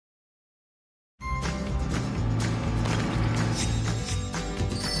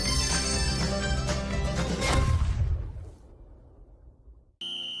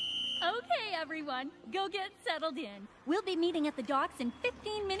everyone. Go get settled in. We'll be meeting at the docks in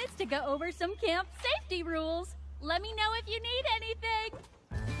 15 minutes to go over some camp safety rules. Let me know if you need anything.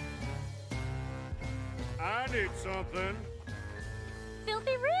 I need something.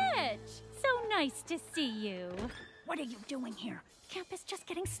 Filthy Rich! So nice to see you. What are you doing here? Camp is just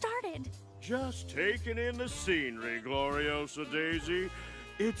getting started. Just taking in the scenery, Gloriosa Daisy.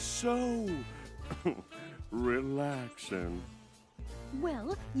 It's so relaxing.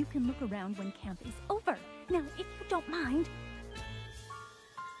 Well, you can look around when camp is over. Now, if you don't mind...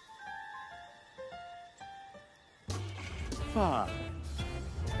 Fine.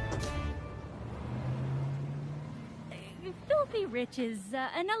 Filthy Rich is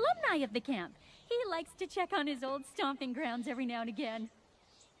an alumni of the camp. He likes to check on his old stomping grounds every now and again.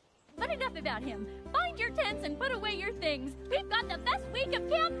 But enough about him. Find your tents and put away your things. We've got the best week of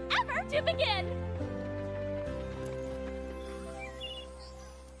camp ever to begin!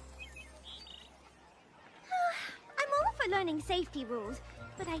 I'm all for learning safety rules,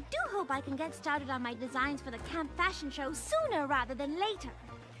 but I do hope I can get started on my designs for the camp fashion show sooner rather than later.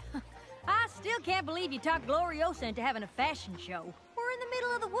 I still can't believe you talked Gloriosa into having a fashion show. We're in the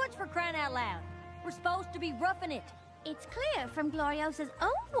middle of the woods, for crying out loud. We're supposed to be roughing it. It's clear from Gloriosa's own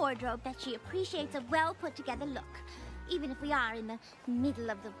wardrobe that she appreciates a well-put-together look, even if we are in the middle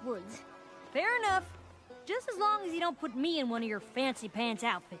of the woods. Fair enough. Just as long as you don't put me in one of your fancy pants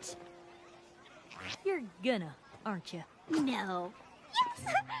outfits. You're gonna, aren't you? No.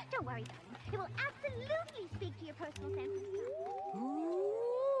 Yes! Don't worry, darling. It will absolutely speak to your personal sense of style. Ooh.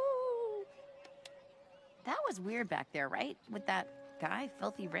 That was weird back there, right? With that guy,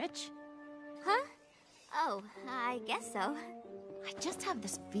 Filthy Rich? Huh? Oh, I guess so. I just have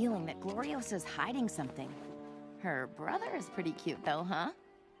this feeling that Gloriosa's hiding something. Her brother is pretty cute, though, huh?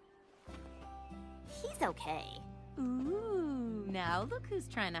 He's okay. Ooh, now look who's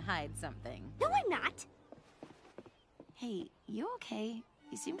trying to hide something. No, I'm not. Hey, you okay?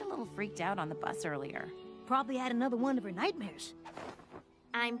 You seemed a little freaked out on the bus earlier. Probably had another one of her nightmares.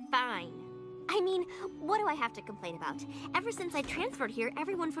 I'm fine. I mean, what do I have to complain about? Ever since I transferred here,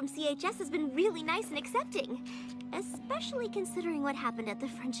 everyone from CHS has been really nice and accepting. Especially considering what happened at the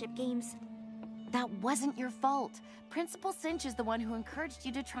Friendship Games. That wasn't your fault. Principal Cinch is the one who encouraged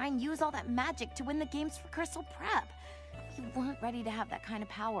you to try and use all that magic to win the games for Crystal Prep. You weren't ready to have that kind of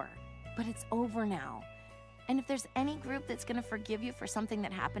power. But it's over now. And if there's any group that's gonna forgive you for something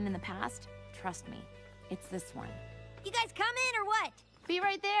that happened in the past, trust me, it's this one. You guys come in or what? Be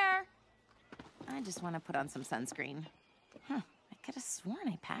right there. I just want to put on some sunscreen. I could have sworn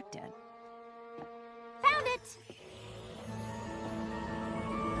I packed it. Found it!